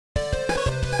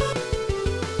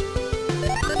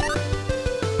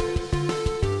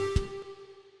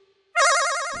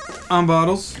I'm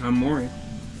Bottles. I'm Mori.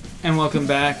 And welcome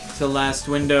back to Last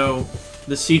Window,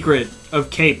 the secret of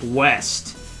Cape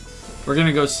West. We're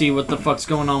gonna go see what the fuck's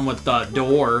going on with the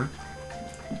door.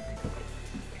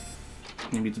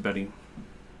 Maybe it's Betty.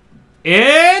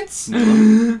 It's...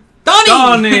 Donnie!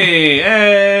 Donnie!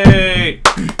 Hey!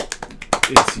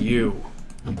 It's you.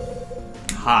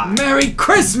 Hi. Merry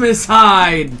Christmas,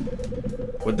 Hyde!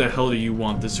 What the hell do you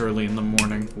want this early in the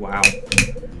morning? Wow.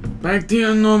 Back to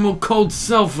your normal cold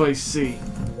self, I see.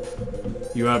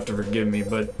 You have to forgive me,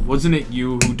 but wasn't it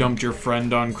you who dumped your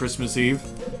friend on Christmas Eve?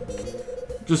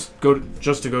 Just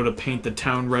to go to paint the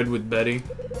town red with Betty?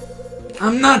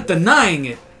 I'm not denying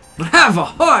it, but have a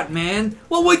heart, man.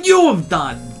 What would you have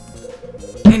done?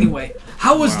 Anyway,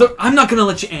 how was I'm not gonna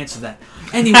let you answer that.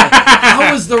 Anyway,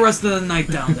 how was the rest of the night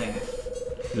down there?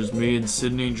 Just me and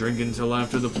Sydney drinking till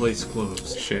after the place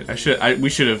closed. Shit,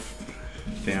 we should have...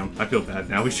 Damn, I feel bad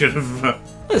now. We should have...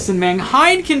 Listen, man,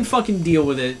 Hyde can fucking deal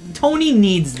with it. Tony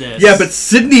needs this. Yeah, but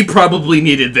Sydney probably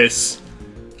needed this.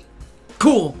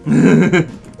 Cool.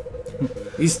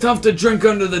 He's tough to drink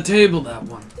under the table, that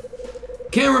one.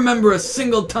 Can't remember a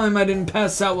single time I didn't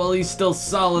pass out while he's still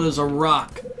solid as a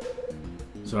rock.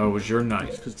 So how was your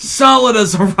night? Solid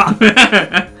as a rock.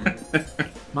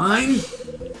 Mine?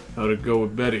 How'd it go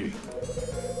with Betty?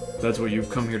 That's what you've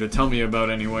come here to tell me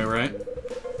about anyway, right?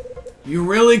 You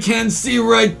really can't see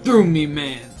right through me,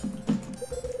 man.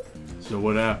 So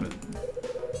what happened?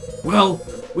 Well,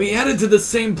 we headed to the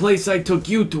same place I took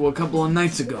you to a couple of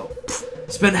nights ago.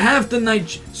 Spent half the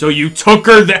night... So you took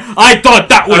her there? I thought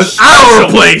that was our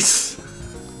place!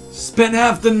 Spent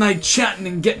half the night chatting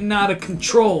and getting out of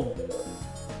control.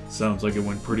 Sounds like it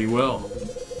went pretty well.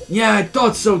 Yeah, I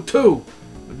thought so too.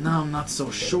 But now I'm not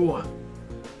so sure.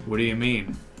 What do you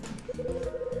mean?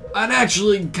 I'd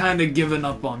actually kind of given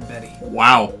up on Betty.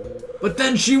 Wow. But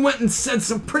then she went and said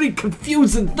some pretty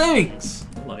confusing things.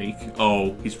 Like,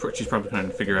 oh, she's probably trying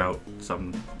to figure out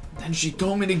something. Then she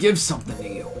told me to give something to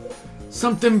you.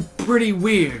 Something pretty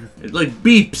weird. It like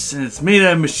beeps and it's made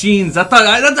out of machines. I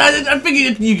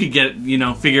figured you could get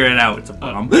it, figure it out. It's a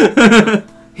bomb.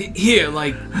 Here,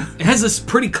 like, it has this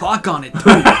pretty clock on it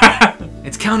too.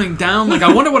 It's counting down. Like,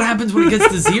 I wonder what happens when it gets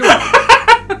to 0.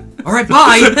 All right,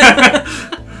 bye.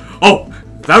 Oh,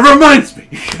 that reminds me.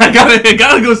 I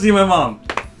gotta go see my mom.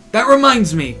 That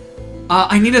reminds me.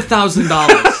 I need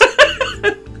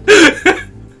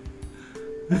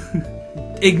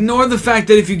 $1,000. Ignore the fact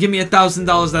that if you give me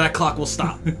 $1,000, that clock will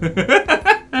stop.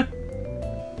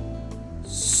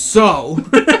 So.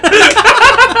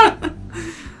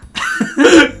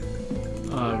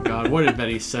 Oh God, what did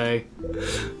Betty say?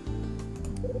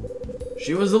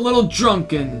 She was a little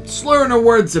drunk and slurring her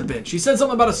words a bit. She said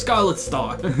something about a Scarlet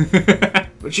Star.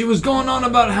 But she was going on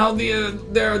about how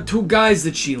there are 2 guys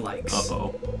that she likes. Uh-oh.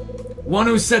 One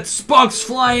who sets sparks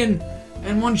flying,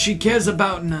 and one she cares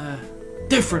about in a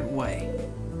different way.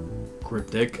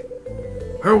 Cryptic.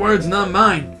 Her words, not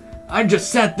mine. I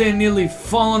just sat there nearly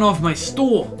falling off my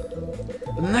stool.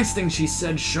 But the next thing she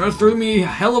said sure threw me a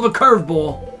hell of a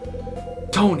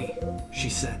curveball. Tony,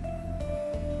 she said.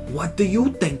 What do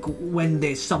you think when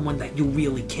there's someone that you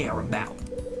really care about?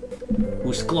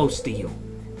 Who's close to you?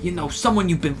 You know, someone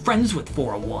you've been friends with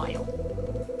for a while.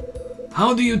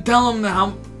 How do you tell them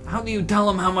how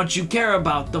much you care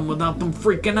about them without them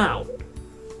freaking out?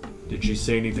 Did she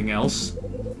say anything else?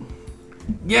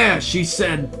 Yeah, she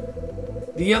said,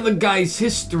 the other guy's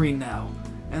history now,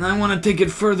 and I want to take it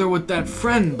further with that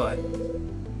friend, but...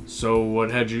 So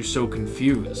what had you so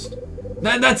confused?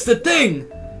 That's the thing!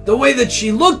 The way that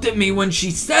she looked at me when she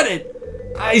said it,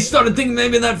 I started thinking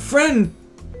maybe that friend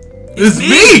is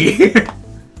me!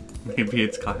 Maybe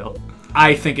it's Kyle.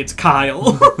 I think it's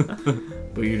Kyle.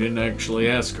 But you didn't actually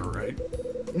ask her, right?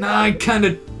 Nah, I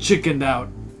kinda chickened out.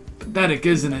 Pathetic,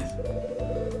 isn't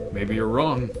it? Maybe you're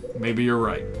wrong. Maybe you're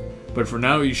right. But for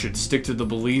now, you should stick to the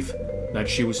belief that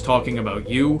she was talking about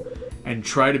you and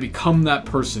try to become that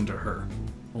person to her.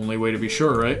 Only way to be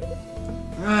sure, right?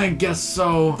 I guess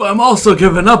so. But I'm also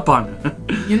giving up on her.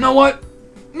 You know what?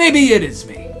 Maybe it is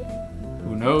me.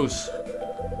 Who knows?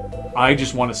 I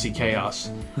just want to see chaos.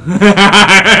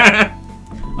 I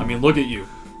mean, look at you.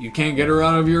 You can't get her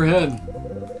out of your head.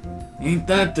 Ain't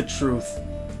that the truth?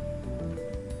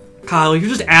 Kyle, you're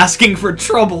just asking for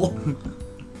trouble.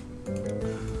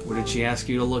 What did she ask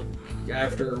you to look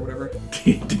after or whatever?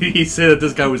 Did he say that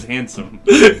this guy was handsome?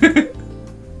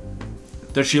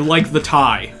 Does she like the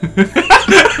tie?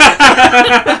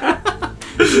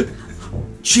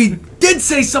 She did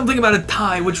say something about a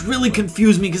tie, which really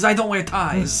confused me because I don't wear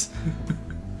ties.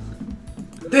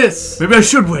 This. Maybe I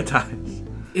should wear ties.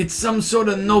 It's some sort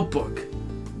of notebook.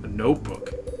 A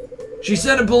notebook? She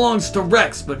said it belongs to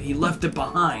Rex, but he left it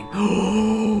behind.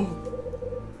 Oh,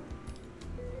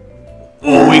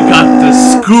 we got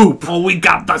the scoop! Oh, we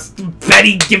got the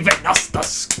Betty giving us the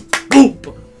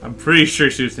scoop! I'm pretty sure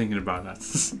she was thinking about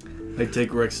us. I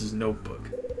take Rex's notebook.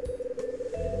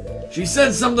 She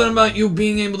said something about you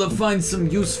being able to find some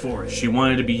use for it. She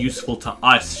wanted to be useful to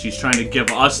us. She's trying to give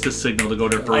us the signal to go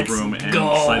to her room and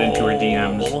slide into her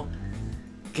DMs.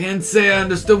 Can't say I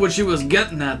understood what she was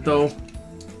getting at, though.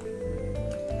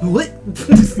 What?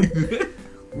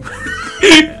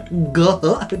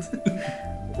 God.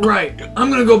 Right, I'm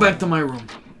gonna go back to my room.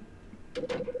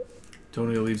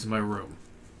 Tony leaves my room.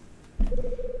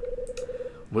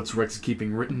 What's Rex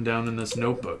keeping written down in this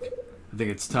notebook? I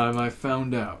think it's time I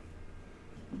found out.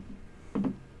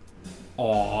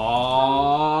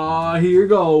 Aww, here you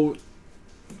go.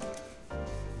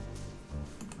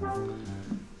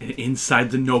 And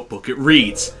inside the notebook it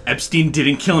reads, Epstein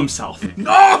didn't kill himself.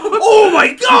 Oh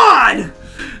my God!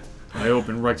 I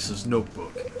open Rex's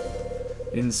notebook.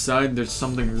 Inside there's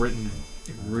something written.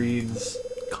 It reads,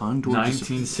 Condor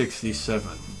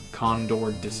 1967.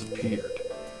 Condor disappeared.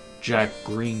 Jack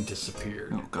Green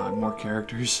disappeared. Oh god, more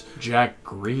characters. Jack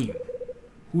Green?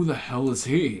 Who the hell is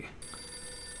he?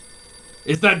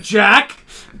 Is that Jack?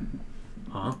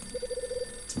 Huh?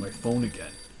 It's my phone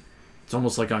again. It's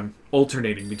almost like I'm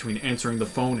alternating between answering the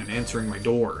phone and answering my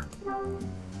door.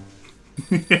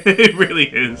 It really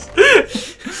is.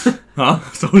 Huh?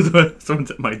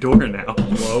 Someone's at my door now.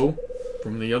 Hello?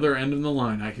 From the other end of the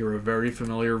line, I hear a very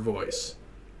familiar voice.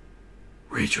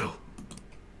 Rachel.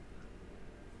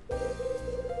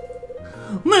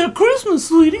 Merry Christmas,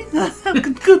 sweetie. I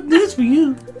have good news for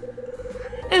you.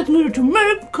 It's me to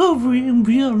make recovery and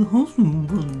be out of the hospital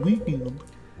for the weekend.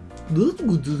 That's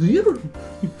good to hear.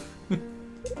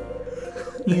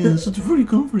 Yes, it's pretty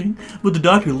comforting. But the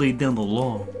doctor laid down the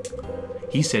law.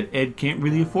 He said Ed can't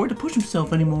really afford to push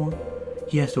himself anymore.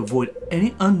 He has to avoid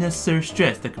any unnecessary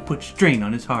stress that could put strain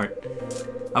on his heart.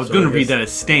 I was going to read that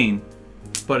as stain.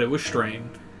 But it was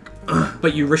strained.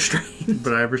 But you restrained.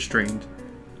 But I restrained.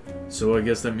 So I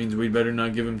guess that means we'd better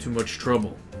not give him too much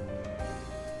trouble.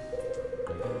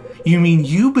 You mean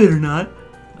you better not?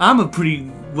 I'm a pretty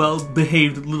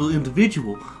well-behaved little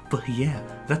individual. But yeah,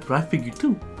 that's what I figured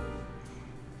too.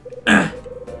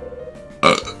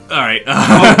 Alright.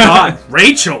 Oh God,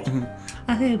 Rachel!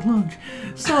 I had lunch.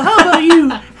 So how about you?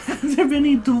 Has there been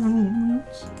any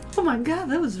wounds? Oh my God,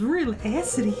 that was real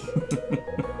acidy.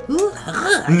 Ooh,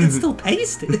 I can still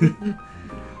taste it.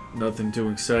 Nothing too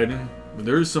exciting, but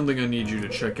there is something I need you to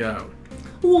check out.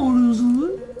 What is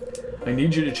it? I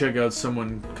need you to check out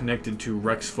someone connected to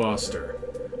Rex Foster.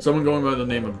 Someone going by the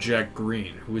name of Jack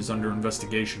Green, who is under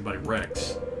investigation by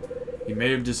Rex. He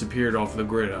may have disappeared off the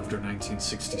grid after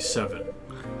 1967.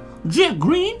 Jack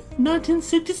Green,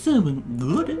 1967.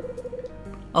 Good.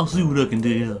 I'll see what I can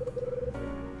do.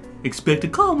 Expect a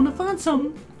call when I find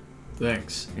something.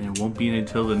 Thanks. And it won't be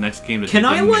until the next game that Can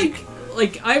you I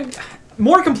I'm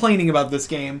more complaining about this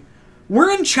game.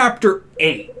 We're in chapter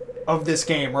 8 of this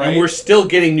game, right? And we're still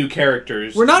getting new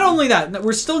characters. We're not only that,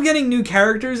 we're still getting new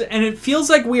characters, and it feels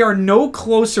like we are no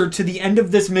closer to the end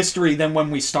of this mystery than when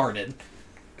we started.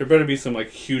 There better be some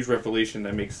huge revelation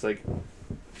that makes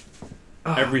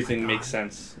everything makes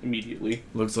sense immediately.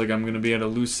 Looks like I'm gonna be at a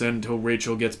loose end until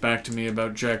Rachel gets back to me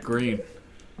about Jack Green.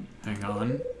 Hang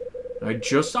on. I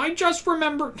just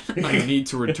remembered. I need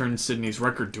to return Sydney's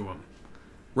record to him.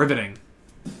 Riveting.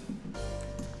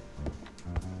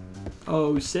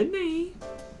 Oh, Sydney.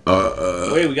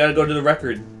 Wait, we gotta go to the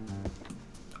record.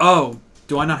 Oh,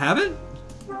 do I not have it?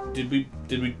 Did we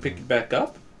pick it back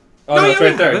up? Oh No, no, it's yeah, we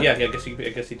right there. have it. Yeah, I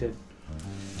guess he did.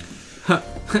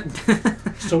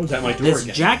 Someone's at my door This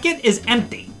again. jacket is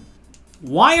empty.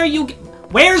 Why are you...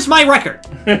 Where's my record?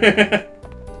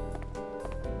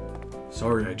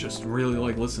 Sorry, I just really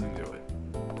like listening to it.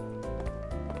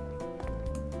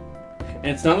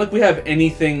 And it's not like we have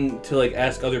anything to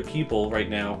ask other people right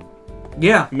now.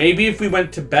 Yeah. Maybe if we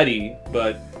went to Betty,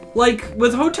 but Like,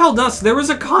 with Hotel Dusk, there was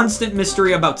a constant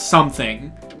mystery about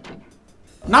something.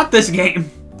 Not this game.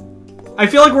 I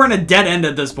feel like we're in a dead end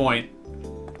at this point.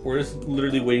 we're just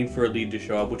literally waiting for a lead to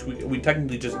show up, which we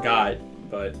technically just got,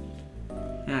 but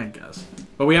Yeah, I guess.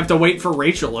 But we have to wait for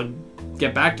Rachel to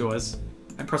get back to us.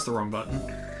 I pressed the wrong button.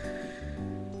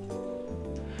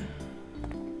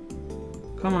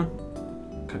 Come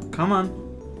on. Come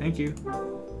on. Thank you.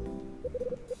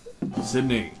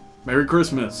 Sydney, Merry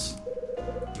Christmas.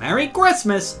 Merry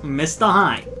Christmas, Mr.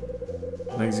 Hyde.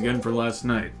 Thanks again for last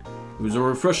night. It was a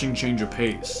refreshing change of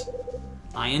pace.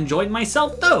 I enjoyed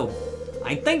myself too.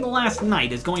 I think last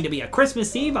night is going to be a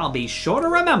Christmas Eve I'll be sure to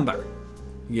remember.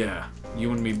 Yeah,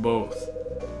 You and me both.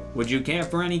 Would you care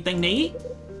for anything to eat?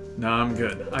 Nah, I'm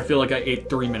good. I feel like I ate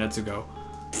 3 minutes ago.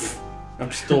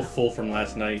 I'm still full from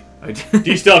last night. I Do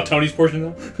you still have Tony's portion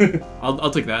though?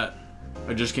 I'll take that.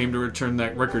 I just came to return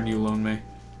that record you loaned me.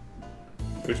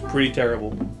 It was pretty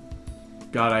terrible.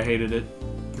 God, I hated it.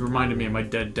 It reminded me of my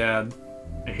dead dad.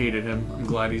 I hated him. I'm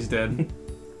glad he's dead.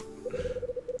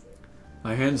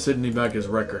 I hand Sydney back his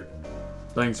record.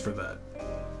 Thanks for that.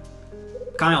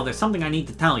 Kyle, there's something I need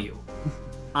to tell you.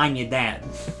 I'm your dad.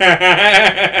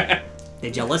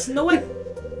 Did you listen to it?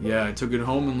 Yeah, I took it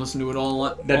home and listened to it all Now,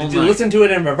 all did you night. listen to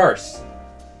it in reverse?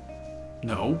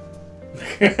 No.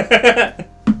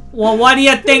 Well, what do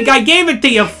you think I gave it to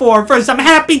you for? For some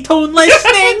happy tune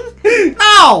listening?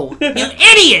 No! You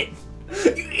idiot!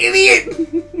 You idiot!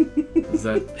 Is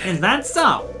that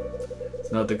so?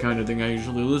 It's not the kind of thing I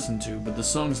usually listen to, but the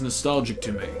song's nostalgic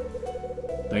to me.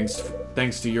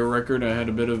 Thanks to your record, I had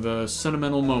a bit of a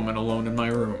sentimental moment alone in my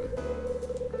room.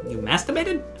 You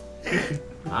masturbated?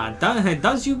 It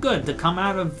does you good to come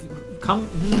out of...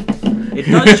 It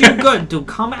does you good to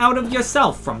come out of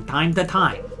yourself from time to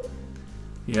time.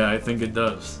 Yeah, I think it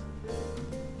does.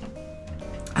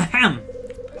 Ahem.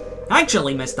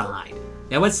 Actually, Mr. Hyde,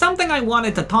 there was something I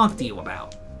wanted to talk to you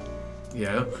about.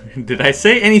 Yeah? Did I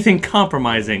say anything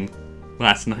compromising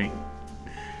last night?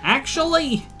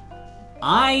 Actually,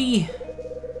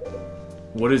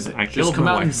 What is it? I Just killed come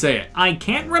my out wife. and say it. I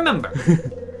can't remember.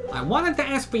 I wanted to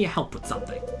ask for your help with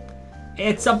something.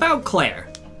 It's about Claire.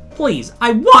 Please,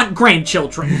 I want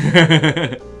grandchildren.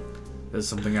 Has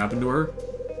something happened to her?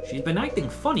 She's been acting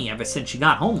funny ever since she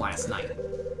got home last night.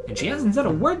 And she hasn't said a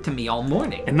word to me all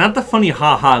morning. And not the funny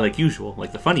ha-ha like usual,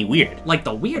 like the funny weird. Like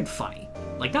the weird funny.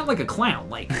 Like not like a clown,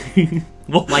 like...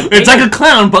 Well, Like it's they- like a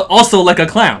clown, but also like a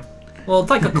clown. Well, it's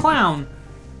like a clown,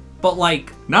 but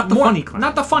like... Not the funny clown.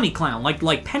 Not the funny clown,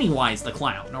 like Pennywise the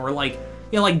clown. Or like,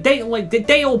 you know, like the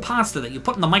day-old pasta that you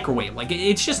put in the microwave. Like,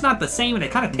 it's just not the same, and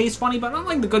it kind of tastes funny, but not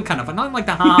like the good kind of, not like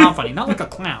the ha-ha funny, not like a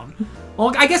clown.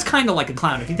 Well, I guess kind of like a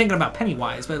clown if you're thinking about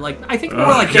Pennywise, but like, I think more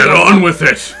like... Get on with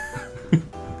it!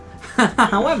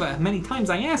 However, many times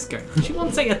I ask her, she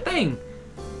won't say a thing.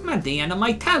 I'm at the end of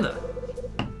my tether.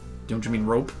 Don't you mean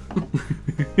rope?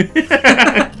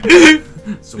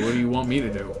 So what do you want me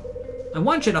to do? I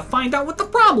want you to find out what the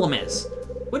problem is.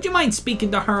 Would you mind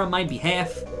speaking to her on my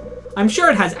behalf? I'm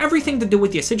sure it has everything to do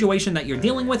with your situation that you're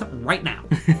dealing with right now.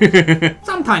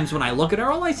 Sometimes when I look at her,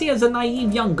 all I see is a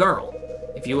naive young girl.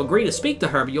 If you agree to speak to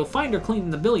her, you'll find her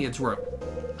cleaning the billiards room.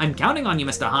 I'm counting on you,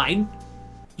 Mr. Hyde.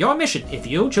 Your mission, if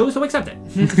you choose to accept it.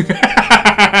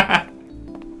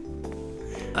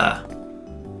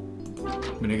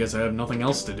 I mean, I guess I have nothing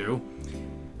else to do.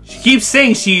 She keeps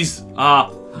saying she's,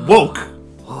 woke.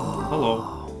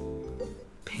 Hello.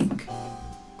 Pink.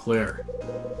 Claire.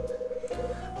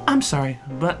 I'm sorry,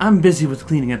 but I'm busy with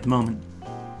cleaning at the moment.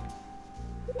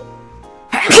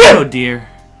 Oh dear.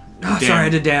 Oh, sorry, I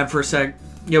had to dab for a sec.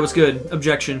 Yeah, what's good?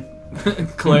 Objection.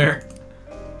 Claire.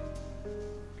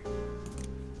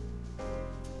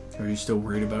 Are you still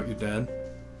worried about your dad?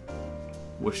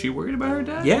 Was she worried about her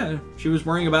dad? Yeah, she was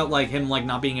worrying about like him like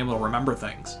not being able to remember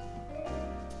things.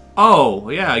 Oh,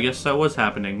 yeah, I guess that was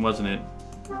happening, wasn't it?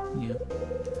 Yeah.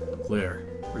 Claire,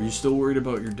 are you still worried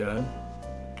about your dad?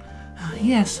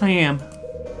 Yes, I am.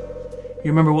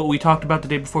 You remember what we talked about the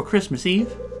day before Christmas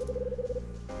Eve?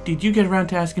 Did you get around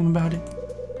to asking him about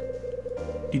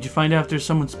it? Did you find out if there's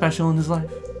someone special in his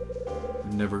life?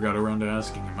 I never got around to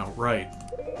asking him outright.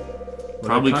 But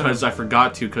Probably I kind because of- I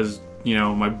forgot to, because, you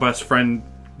know, my best friend,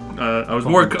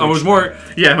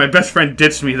 my best friend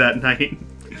ditched me that night.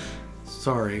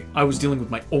 Sorry, I was dealing with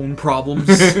my own problems.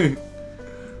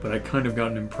 But I kind of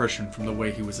got an impression from the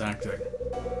way he was acting.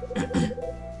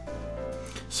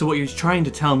 So what you're trying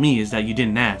to tell me is that you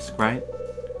didn't ask, right?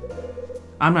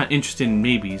 I'm not interested in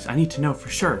maybes. I need to know for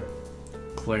sure.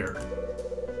 Claire.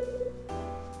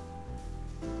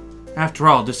 After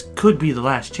all, this could be the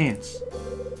last chance.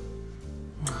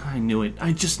 I knew it.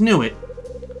 I just knew it.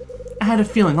 I had a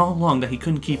feeling all along that he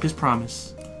couldn't keep his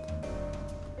promise.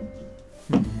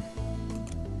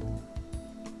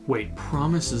 Wait,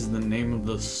 Promise is the name of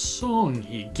the song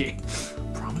he gave.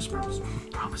 Promise.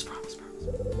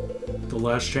 The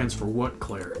last chance for what,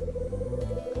 Claire?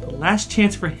 The last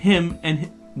chance for him and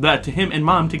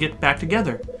Mom to get back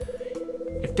together.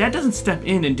 If Dad doesn't step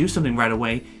in and do something right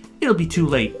away, it'll be too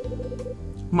late.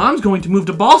 Mom's going to move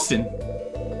to Boston.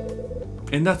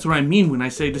 And that's what I mean when I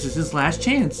say this is his last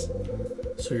chance.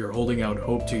 So you're holding out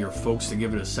hope to your folks to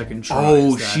give it a second try.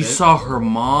 Oh, is that she it? saw her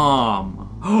mom.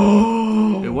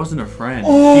 It wasn't her friend.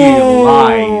 She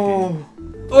lied.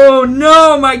 Oh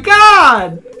no, my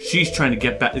God! She's trying to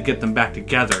get them back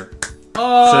together.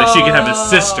 so that she could have his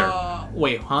sister.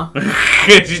 Wait, huh?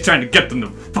 She's trying to get them to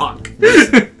fuck.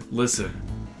 Listen,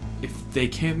 if they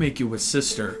can't make you a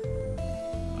sister,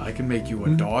 I can make you a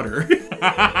daughter.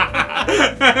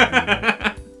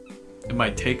 It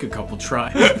might take a couple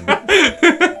tries.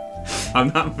 I'm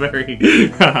not very...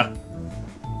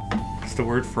 What's the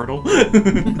word? Fertile?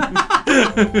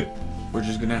 We're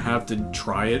just gonna have to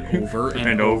try it over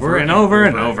and over and over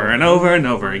and over and over and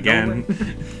over again.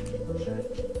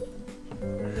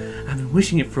 I've been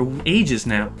wishing it for ages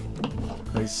now.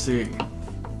 I see.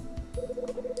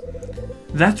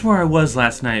 That's where I was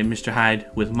last night, Mr.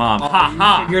 Hyde, with Mom. Oh, Ha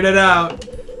ha! figured it out.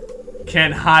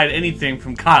 Can't hide anything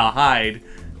from Kyle Hyde.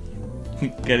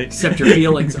 Get it? Except your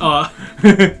feelings.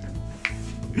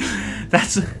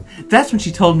 That's when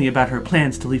she told me about her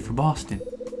plans to leave for Boston.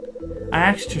 I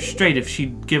asked her straight if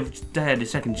she'd give Dad a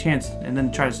second chance and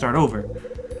then try to start over.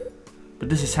 But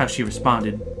this is how she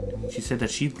responded. She said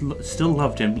that she still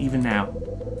loved him even now,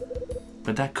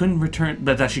 but that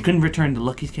she couldn't return to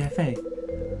Lucky's Cafe.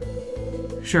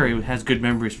 Sure, it has good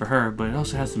memories for her, but it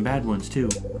also has some bad ones too.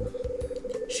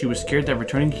 She was scared that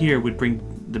returning here would bring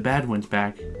the bad ones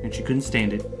back, and she couldn't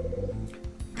stand it.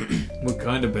 What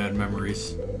kind of bad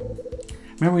memories?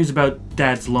 Memories about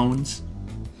Dad's loans.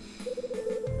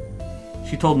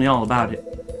 She told me all about it.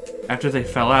 After they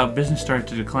fell out, business started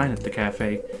to decline at the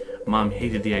cafe. Mom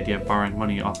hated the idea of borrowing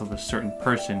money off of a certain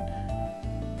person,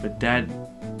 but Dad...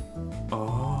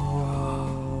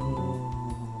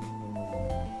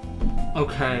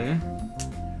 Okay.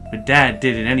 But Dad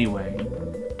did it anyway.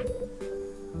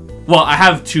 Well, I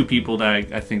have two people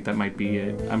that I think that might be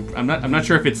it. I'm not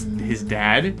sure if it's his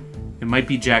dad. It might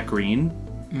be Jack Green.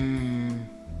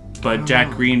 But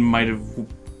Jack Green might have...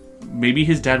 Maybe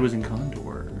his dad was in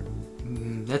Condor.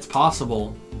 That's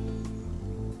possible.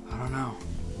 I don't know.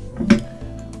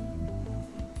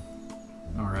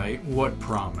 Alright, what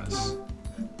promise?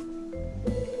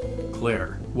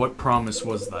 Claire, what promise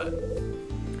was that?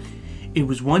 It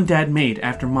was one Dad made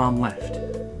after Mom left.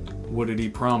 What did he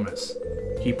promise?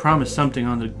 He promised something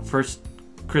on the first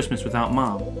Christmas without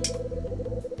Mom.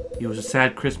 It was a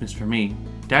sad Christmas for me.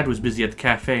 Dad was busy at the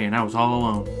cafe and I was all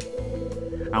alone.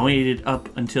 I waited up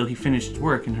until he finished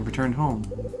work and returned home.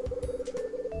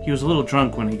 He was a little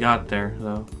drunk when he got there,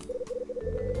 though.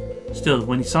 Still,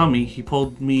 when he saw me, he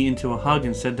pulled me into a hug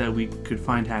and said that we could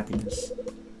find happiness.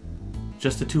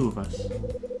 Just the two of us.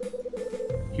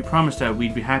 He promised that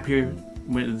we'd be happier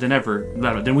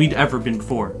than we'd ever been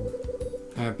before.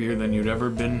 Happier than you'd ever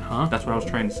been, huh? That's what I was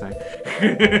trying to say.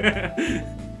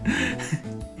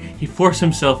 He forced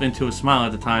himself into a smile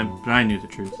at the time, but I knew the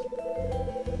truth.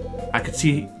 I could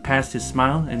see past his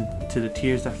smile and to the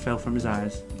tears that fell from his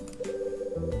eyes.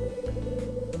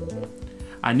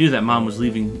 I knew that Mom was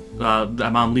leaving.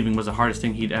 That Mom leaving was the hardest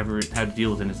thing he'd ever had to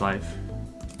deal with in his life.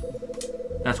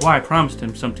 That's why I promised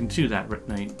him something too that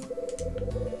night.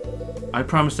 I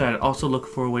promised that I'd also look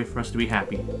for a way for us to be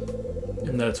happy.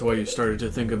 And that's why you started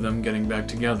to think of them getting back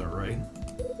together, right?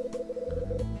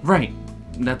 Right.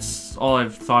 That's all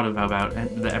I've thought about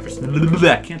ever since.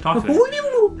 I can't talk to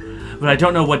it. But I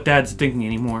don't know what Dad's thinking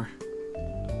anymore.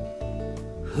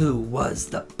 Who was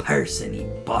the person he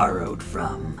borrowed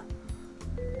from?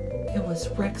 It was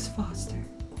Rex Foster.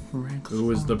 Who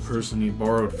was the person he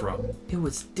borrowed from? It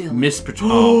was Dylan. Miss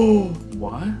Patrol.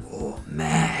 What? Oh,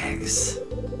 Mags.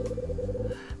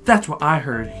 That's what I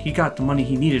heard. He got the money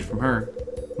he needed from her.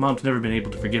 Mom's never been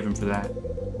able to forgive him for that.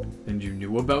 And you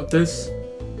knew about this?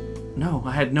 No,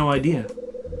 I had no idea.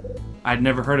 I'd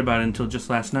never heard about it until just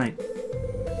last night.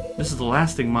 This is the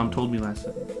last thing Mom told me last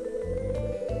night.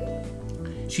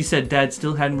 She said Dad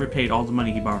still hadn't repaid all the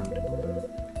money he borrowed.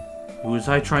 Who was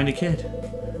I trying to kid?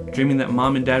 Dreaming that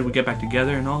Mom and Dad would get back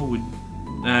together and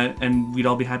and we'd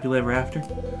all be happily ever after?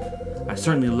 I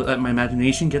certainly let my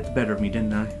imagination get the better of me,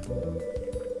 didn't I?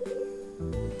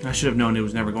 I should have known it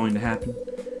was never going to happen.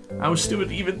 I was stupid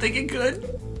to even think it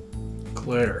could.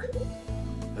 Claire,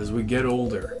 as we get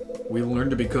older, we learn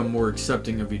to become more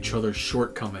accepting of each other's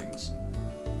shortcomings.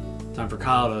 Time for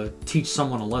Kyle to teach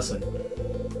someone a lesson.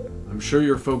 I'm sure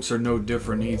your folks are no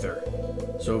different either.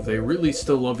 So if they really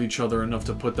still love each other enough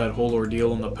to put that whole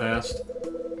ordeal in the past,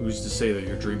 who's to say that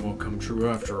your dream won't come true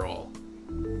after all?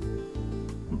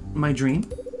 My dream?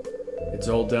 It's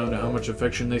all down to how much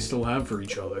affection they still have for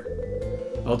each other.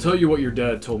 I'll tell you what your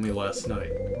dad told me last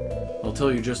night. I'll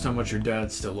tell you just how much your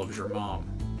dad still loves your mom.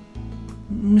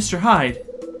 Mr. Hyde.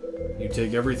 You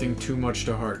take everything too much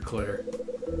to heart, Claire.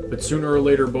 But sooner or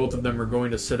later, both of them are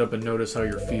going to sit up and notice how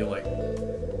you're feeling.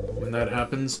 When that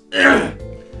happens...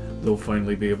 they'll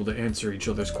finally be able to answer each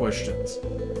other's questions.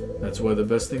 That's why the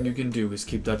best thing you can do is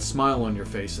keep that smile on your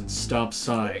face and stop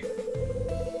sighing.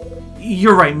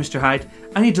 You're right, Mr. Hyde.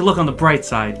 I need to look on the bright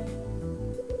side.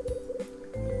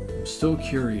 I'm still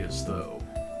curious, though.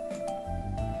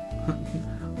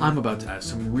 I'm about to ask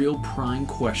some real prying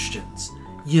questions.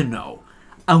 You know,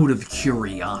 out of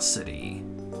curiosity.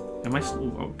 Am I?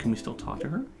 Can we still talk to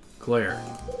her? Claire.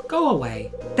 Go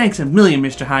away. Thanks a million,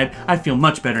 Mr. Hyde. I feel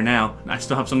much better now. I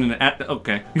still have something to add.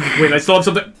 Okay. Wait, I still have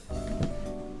something.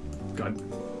 God.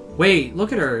 Wait,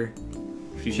 look at her.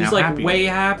 She's She's now like happy. way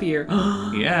happier.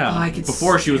 Yeah. Oh, I could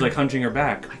Before she was stare- like hunching her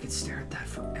back. I could stare at that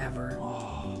forever.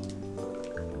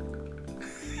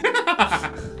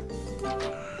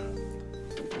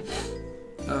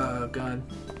 Oh, God.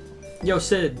 Yo,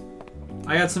 Sid.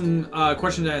 I got some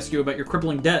questions to ask you about your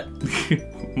crippling debt.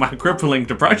 My crippling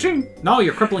depression? No,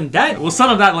 your crippling debt. We'll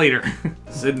settle that later.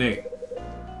 Sydney.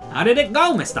 How did it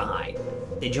go, Mr. Hyde?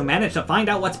 Did you manage to find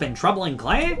out what's been troubling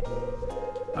Claire?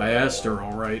 I asked her,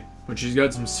 alright, but she's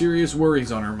got some serious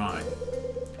worries on her mind.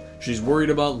 She's worried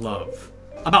about love.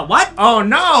 About what? Oh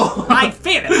no! I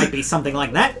feared it might be something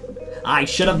like that. I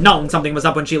should have known something was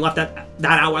up when she left at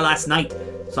that hour last night.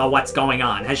 So what's going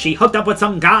on? Has she hooked up with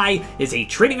some guy? Is he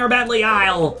treating her badly?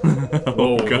 Oh,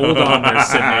 hold on there,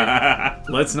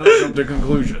 Sydney. Let's not jump to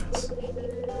conclusions.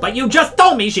 But you just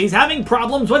told me she's having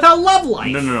problems with her love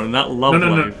life. No, not love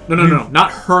life. No.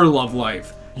 Not her love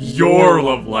life. Your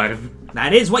love life.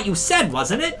 That is what you said,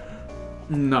 wasn't it?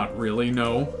 Not really,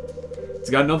 no. It's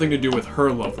got nothing to do with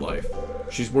her love life.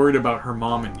 She's worried about her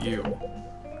mom and you.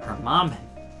 Her mom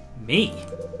and me.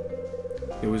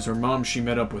 It was her mom she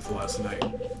met up with last night. You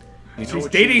know She's what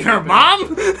she dating was her hoping-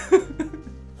 mom?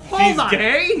 Hold She's on.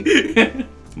 gay?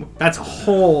 That's a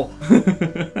whole...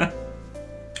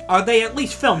 Are they at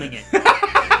least filming it?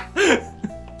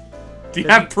 Do you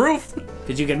have proof?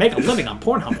 Because you can make a living on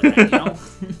Pornhub with that, you know?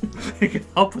 It can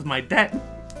help with my debt.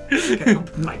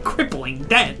 My crippling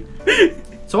debt.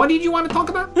 So what did you want to talk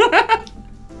about?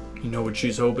 You know what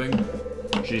she's hoping?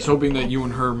 She's hoping that you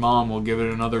and her mom will give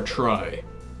it another try.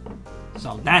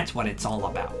 So that's what it's all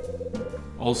about.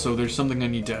 Also, there's something I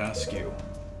need to ask you.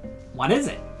 What is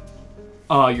it?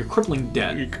 Your crippling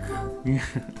debt.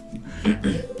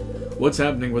 What's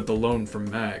happening with the loan from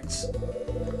MAGS?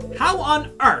 How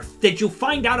on earth did you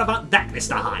find out about that,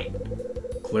 Mr. Hyde?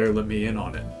 Claire let me in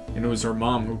on it, and it was her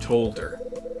mom who told her.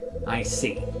 I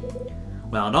see.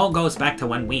 Well, it all goes back to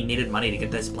when we needed money to get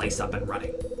this place up and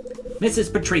running.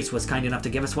 Mrs. Patrice was kind enough to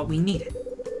give us what we needed.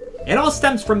 It all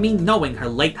stems from me knowing her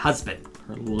late husband.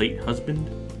 Her late husband?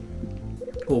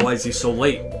 Well, why is he so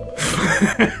late?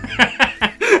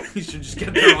 You should just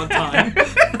get there on time.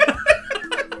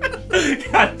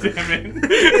 God damn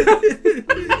it.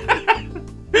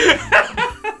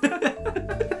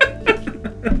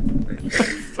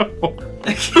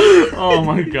 Oh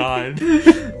my god.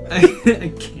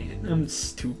 I can't. I'm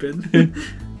stupid.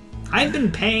 I've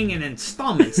been paying in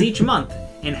installments each month.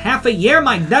 In half a year,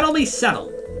 my debt'll be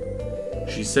settled.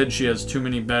 She said she has too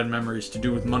many bad memories to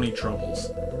do with money troubles.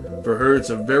 For her, it's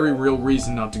a very real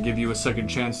reason not to give you a second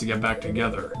chance to get back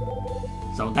together.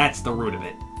 So that's the root of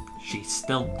it. She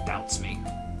still doubts me.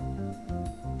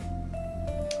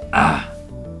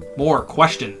 More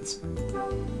questions.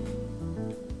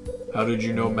 How did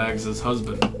you know Mags's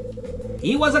husband?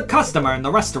 He was a customer in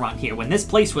the restaurant here when this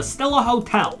place was still a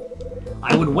hotel.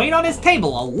 I would wait on his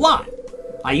table a lot.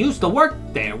 I used to work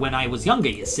there when I was younger,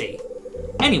 you see.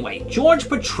 Anyway, George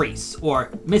Patrice, or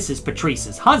Mrs.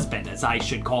 Patrice's husband, as I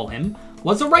should call him,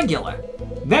 was a regular.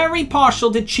 Very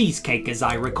partial to cheesecake, as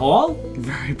I recall.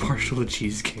 Very partial to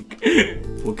cheesecake.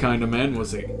 What kind of man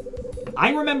was he?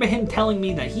 I remember him telling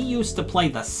me that he used to play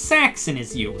the sax in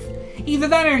his youth. Either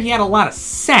that or he had a lot of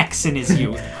sex in his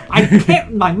youth. I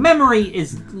can't, my memory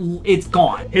it's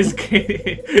gone. His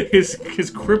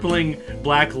crippling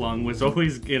black lung was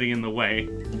always getting in the way.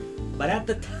 But at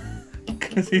the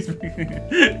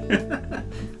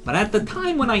But at the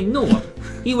time when I knew him,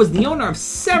 he was the owner of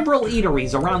several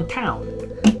eateries around town.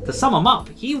 To sum him up,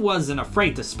 he wasn't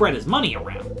afraid to spread his money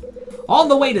around. All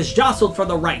the waiters jostled for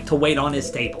the right to wait on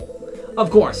his table. Of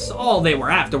course, all they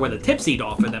were after were the tips he'd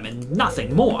offer them and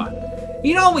nothing more.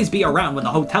 He'd always be around when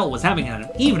the hotel was having an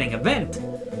evening event.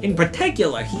 In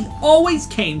particular, he always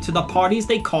came to the parties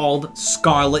they called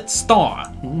Scarlet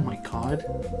Star. oh my god.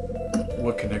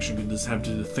 What connection could this have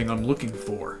to the thing I'm looking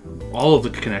for? All of the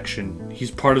connection. He's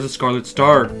part of the Scarlet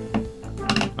Star.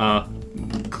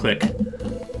 Click.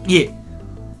 Yeah.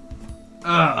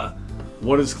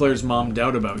 What does Claire's mom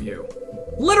doubt about you?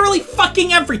 Literally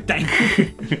fucking everything!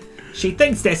 She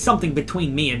thinks there's something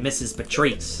between me and Mrs.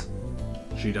 Patrice.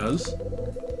 She does?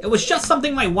 It was just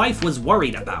something my wife was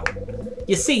worried about.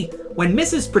 You see, when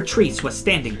Mrs. Patrice was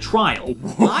standing trial,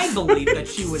 I believed that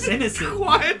she was innocent.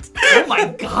 What? Oh my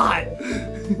god!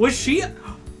 Was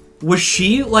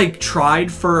she, like,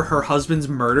 tried for her husband's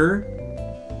murder?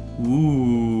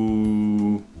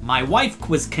 Ooh. My wife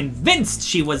was convinced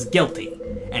she was guilty,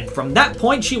 and from that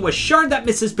point she was sure that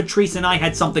Mrs. Patrice and I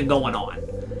had something going on.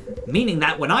 Meaning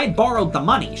that when I borrowed the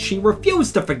money, she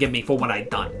refused to forgive me for what I'd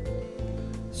done.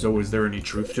 So is there any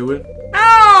truth to it?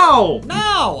 No!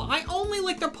 No! I only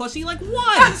licked her pussy like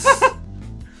once!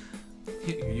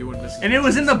 You and Mrs. And it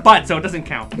was in the butt, so it doesn't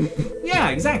count. Yeah,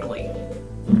 exactly.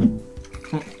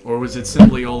 Or was it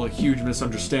simply all a huge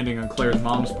misunderstanding on Claire's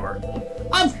mom's part?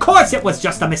 Of course it was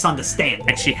just a misunderstanding.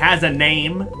 And she has a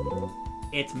name.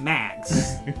 It's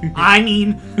MAGS. I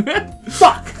mean,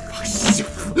 fuck!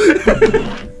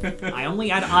 I only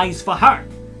had eyes for her.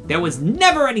 There was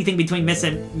never anything between me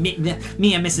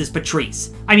and Mrs.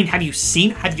 Patrice. I mean, have you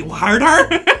heard her?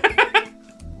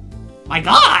 My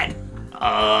god!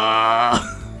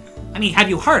 I mean, have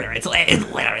you heard her? It's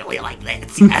literally like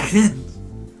this.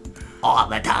 All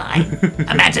the time.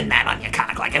 Imagine that on your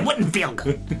cock, like it wouldn't feel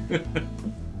good.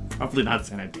 Probably not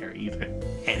sanitary either.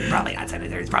 It's probably not sanitary,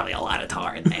 there's probably a lot of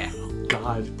tar in there.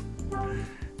 God.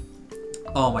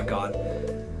 Oh my god.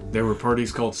 There were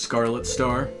parties called Scarlet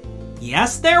Star?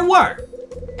 Yes, there were.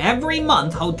 Every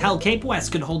month, Hotel Cape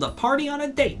West could hold a party on a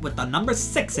date with the number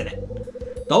 6 in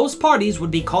it. Those parties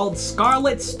would be called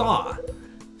Scarlet Star.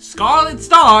 Scarlet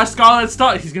Star, Scarlet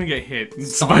Star. He's gonna get hit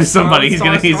by somebody.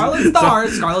 Scarlet Star,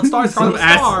 Scarlet Star, Scarlet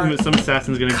Star. Some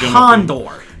assassin's gonna jump.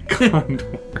 Condor.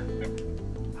 Condor.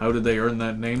 How did they earn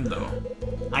that name, though?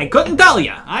 I couldn't tell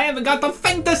you. I haven't got the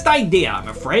faintest idea, I'm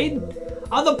afraid.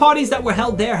 Other parties that were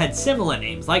held there had similar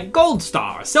names, like Gold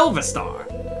Star, Silver Star.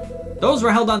 Those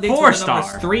were held on dates with the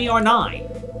numbers 3 or 9.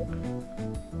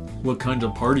 What kind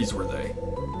of parties were they?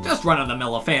 Just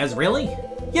run-of-the-mill affairs, really.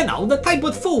 You know, the type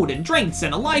with food and drinks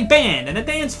and a live band and a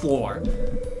dance floor.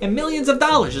 And millions of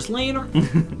dollars just laying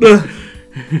around.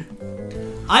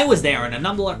 I was there on a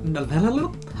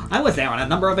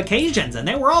number of occasions, and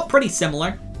they were all pretty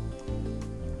similar.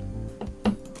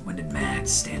 When did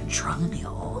MAGS stand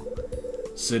trial?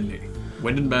 Sydney,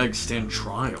 when did MAGS stand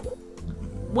trial?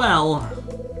 Well,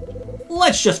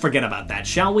 let's just forget about that,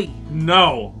 shall we?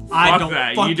 No, I fuck don't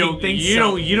that. fucking You don't. think You so.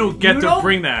 don't. You don't get You to don't-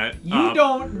 bring that. You up.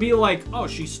 don't be like, oh,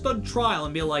 she stood trial,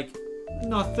 and be like,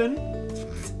 nothing.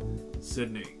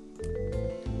 Sydney.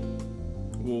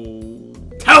 Ooh.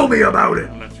 Tell me about it!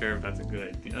 I'm not sure if that's a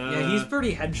good idea. Yeah, he's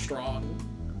pretty headstrong.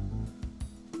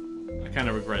 I kind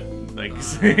of regret like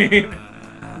saying.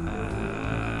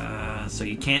 So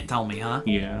you can't tell me, huh?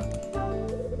 Yeah.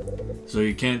 So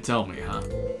you can't tell me, huh?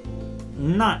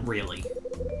 Not really.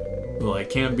 Well, I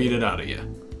can't beat it out of you.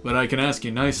 But I can ask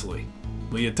you nicely.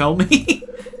 Will you tell me?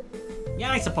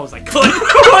 Yeah, I suppose I could.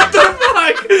 What the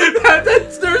fuck?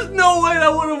 There's no way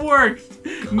that would have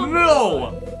worked.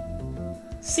 No.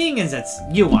 Seeing as it's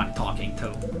you I'm talking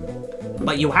to.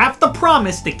 But you have to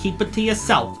promise to keep it to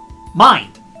yourself.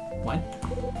 Mind. What?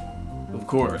 Of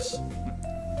course.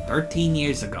 13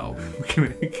 years ago.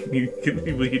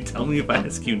 Will you tell me if I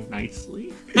ask you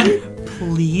nicely?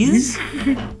 Please?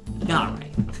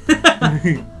 Alright.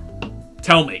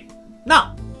 Tell me.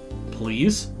 No.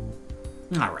 Please?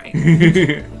 Alright.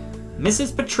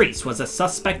 Mrs. Patrice was a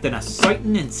suspect in a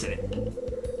certain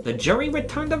incident. The jury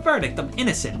returned a verdict of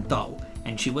innocent, though,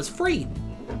 and she was freed.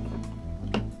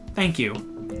 Thank you.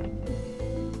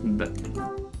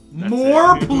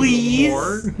 More, please?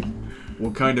 More?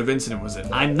 What kind of incident was it?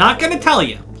 I'm not gonna tell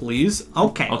you. Please?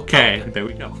 Okay. Okay, there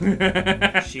we go.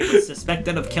 She was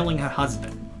suspected of killing her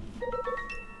husband.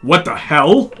 What the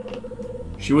hell?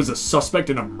 She was a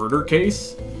suspect in a murder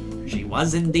case? She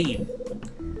was indeed.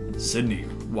 Sydney,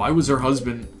 why was her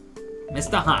husband...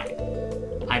 Mr. Hyde,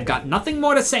 I've got nothing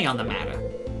more to say on the matter.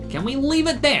 Can we leave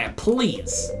it there,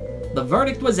 please? The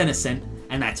verdict was innocent,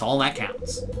 and that's all that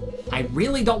counts. I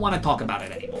really don't want to talk about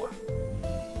it anymore.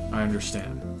 I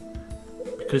understand.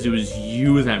 Because it was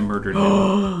you that murdered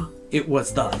him. It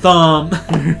was the thumb.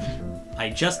 I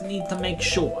just need to make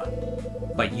sure.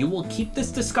 But you will keep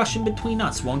this discussion between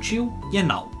us, won't you? You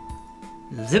know.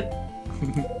 Zip.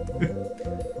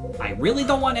 I really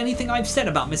don't want anything I've said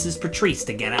about Mrs. Patrice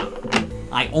to get out.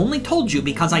 I only told you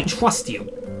because I trust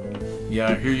you. Yeah,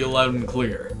 I hear you loud and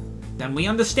clear. Then we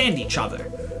understand each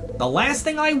other. The last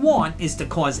thing I want is to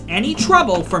cause any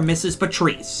trouble for Mrs.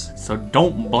 Patrice. So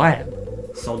don't blab.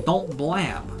 So don't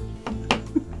blab.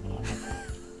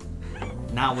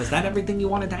 Now, was that everything you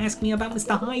wanted to ask me about,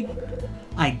 Mr. Hyde?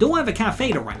 I do have a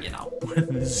cafe to run, you know.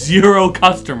 0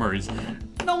 customers.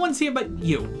 No one's here but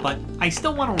you, but I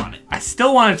still want to run it. I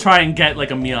still want to try and get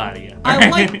like a meal out of you. I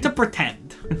like to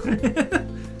pretend.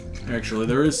 Actually,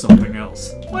 there is something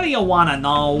else. What do you want to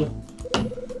know?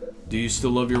 Do you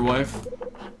still love your wife?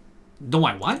 Do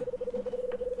I what?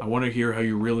 I want to hear how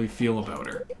you really feel about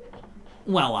her.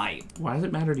 Well, Why does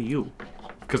it matter to you?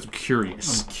 Because I'm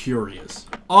curious. I'm curious.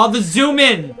 Oh, the zoom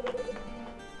in!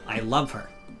 I love her,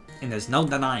 and there's no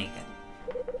denying it.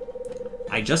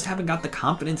 I just haven't got the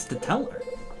confidence to tell her.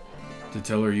 To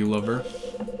tell her you love her?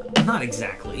 Not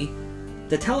exactly.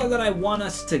 To tell her that I want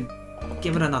us to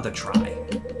give it another try.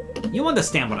 You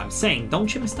understand what I'm saying,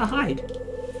 don't you, Mr. Hyde?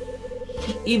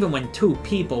 Even when two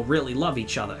people really love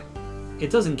each other, it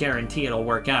doesn't guarantee it'll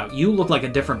work out. You look like a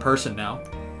different person now.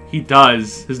 He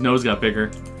does. His nose got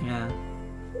bigger. Yeah.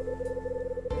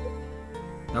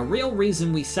 The real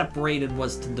reason we separated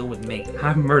was to do with me.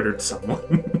 I murdered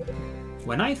someone.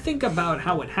 When I think about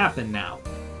how it happened now,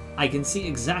 I can see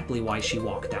exactly why she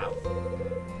walked out.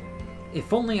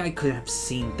 If only I could have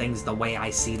seen things the way I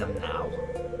see them now.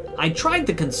 I tried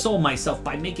to console myself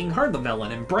by making her the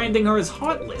villain and branding her as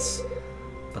heartless.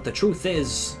 But the truth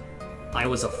is, I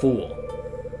was a fool.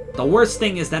 The worst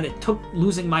thing is that it took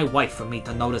losing my wife for me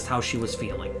to notice how she was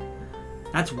feeling.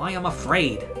 That's why I'm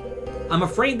afraid. I'm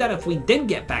afraid that if we did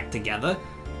get back together,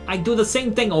 I'd do the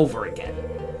same thing over again.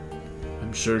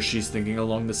 I'm sure she's thinking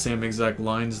along the same exact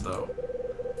lines, though.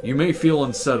 You may feel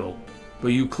unsettled,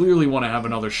 but you clearly want to have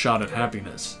another shot at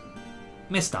happiness.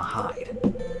 Mr. Hyde.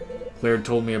 Claire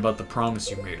told me about the promise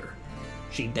you made her.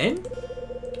 She did?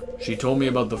 She told me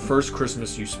about the first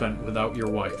Christmas you spent without your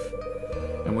wife,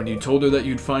 and when you told her that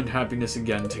you'd find happiness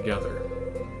again together.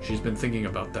 She's been thinking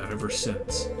about that ever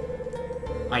since.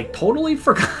 I totally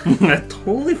forgot. I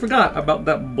totally forgot about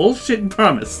that bullshit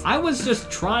promise. I was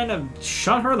just trying to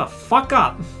shut her the fuck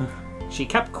up. She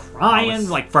kept crying,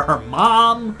 like, for her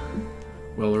mom.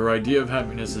 Well, her idea of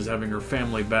happiness is having her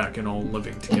family back and all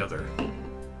living together.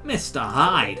 Mr.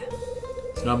 Hyde.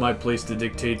 It's not my place to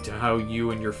dictate to how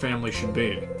you and your family should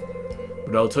be.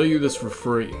 But I'll tell you this for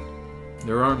free.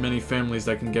 There aren't many families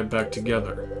that can get back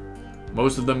together.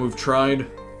 Most of them who've tried,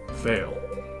 fail.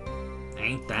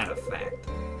 Ain't that a fact?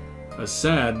 A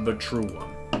sad but true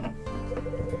one.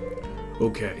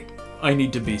 Okay, I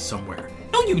need to be somewhere.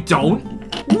 No, you don't.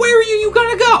 Where are you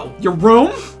gonna go? Your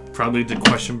room? Probably to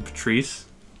question Patrice.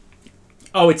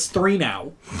 Oh, it's 3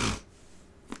 now.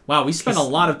 Wow, we spent a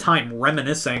lot of time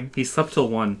reminiscing. He slept till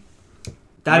 1.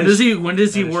 That When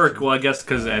does he work? Well, I guess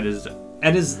because Ed is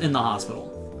in the hospital.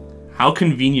 How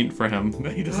convenient for him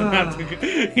that he doesn't have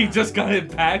to. He just got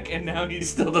it back, and now he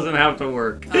still doesn't have to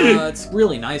work. It's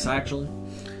really nice, actually.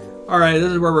 Alright,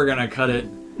 this is where we're gonna cut it.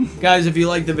 Guys, if you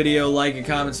like the video, like and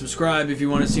comment, subscribe if you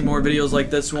want to see more videos like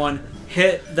this one.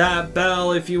 Hit that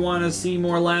bell if you want to see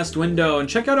more Last Window. And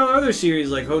check out our other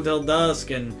series like Hotel Dusk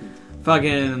and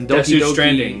fucking Doki Desu Doki.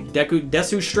 Stranding.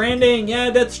 Desu Stranding. Yeah,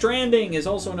 Death Stranding is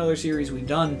also another series we've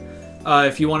done.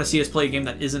 If you want to see us play a game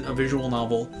that isn't a visual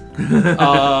novel.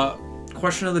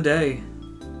 Question of the day.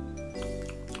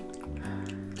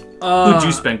 Who'd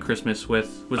you spend Christmas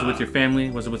with? Was it with your family?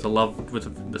 Was it with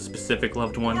a specific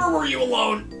loved one? Or were you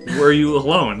alone? Were you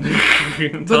alone?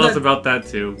 Tell us about that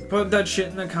too. Put that shit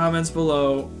in the comments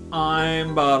below.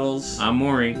 I'm Bottles. I'm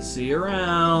Mori. See you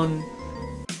around.